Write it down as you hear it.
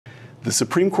The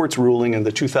Supreme Court's ruling in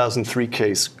the 2003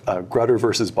 case, Grutter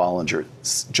versus Bollinger,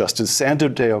 Justice Sandra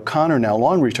Day O'Connor, now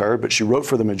long retired, but she wrote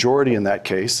for the majority in that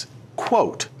case,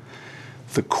 quote,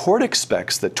 "The court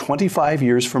expects that 25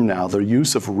 years from now, the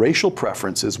use of racial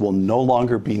preferences will no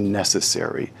longer be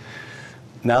necessary."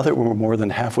 Now that we're more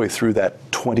than halfway through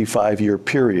that 25-year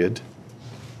period,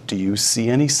 do you see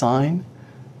any sign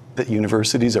that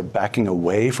universities are backing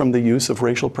away from the use of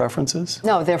racial preferences?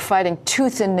 No, they're fighting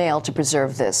tooth and nail to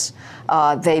preserve this.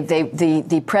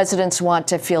 The presidents want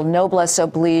to feel noblesse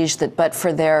oblige, that but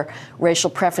for their racial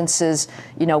preferences,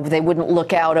 they wouldn't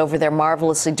look out over their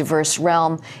marvelously diverse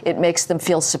realm. It makes them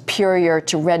feel superior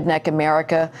to redneck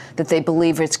America, that they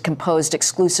believe it's composed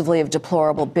exclusively of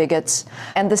deplorable bigots.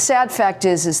 And the sad fact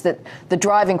is that the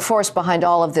driving force behind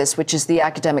all of this, which is the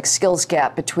academic skills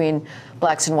gap between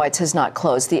blacks and whites, has not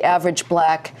closed. The average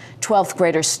black 12th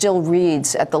grader still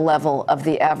reads at the level of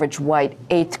the average white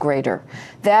 8th grader.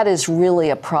 That is really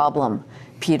a problem,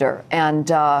 Peter. And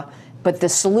but the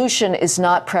solution is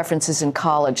not preferences in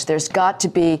college. There's got to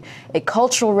be a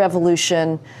cultural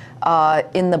revolution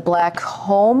in the black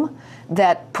home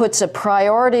that puts a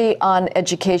priority on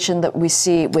education that we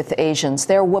see with Asians.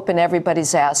 They're whooping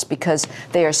everybody's ass because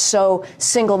they are so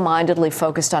single-mindedly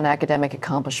focused on academic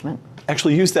accomplishment.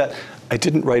 Actually, use that. I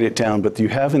didn't write it down, but you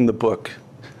have in the book,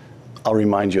 I'll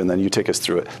remind you, and then you take us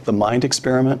through it, the mind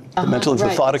experiment,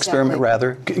 the thought experiment,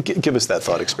 rather. Give us that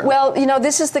thought experiment. Well,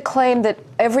 this is the claim that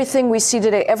everything we see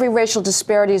today, every racial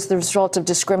disparity is the result of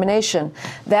discrimination.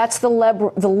 That's the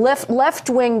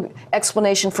left-wing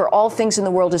explanation for all things in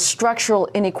the world is structural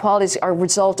inequalities are a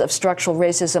result of structural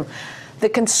racism. The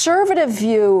conservative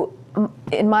view,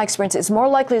 in my experience, is more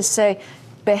likely to say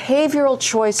behavioral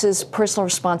choices, personal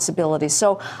responsibility.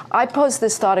 So I pose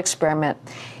this thought experiment.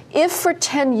 If for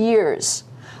 10 years,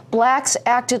 blacks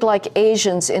acted like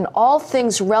Asians in all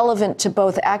things relevant to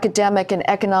both academic and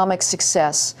economic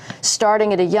success,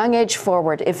 starting at a young age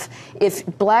forward, if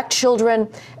black children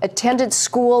attended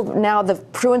school, now the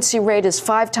truancy rate is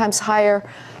 5 times higher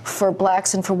for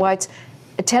blacks and for whites,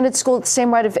 attended school at the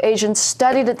same rate of Asians,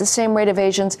 studied at the same rate of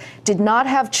Asians, did not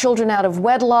have children out of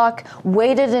wedlock,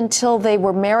 waited until they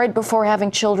were married before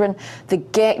having children,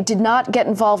 did not get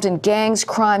involved in gangs,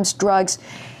 crimes, drugs.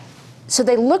 So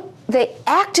they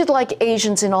acted like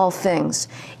Asians in all things.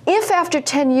 If after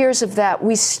 10 years of that,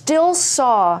 we still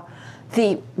saw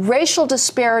the racial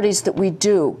disparities that we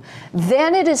do,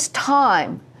 then it is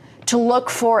time to look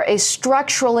for a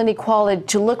structural inequality,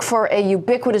 to look for a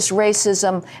ubiquitous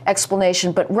racism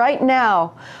explanation. But right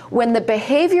now, when the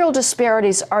behavioral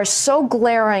disparities are so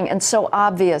glaring and so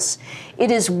obvious,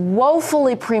 it is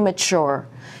woefully premature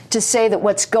to say that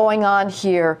what's going on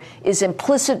here is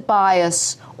implicit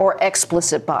bias or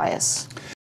explicit bias.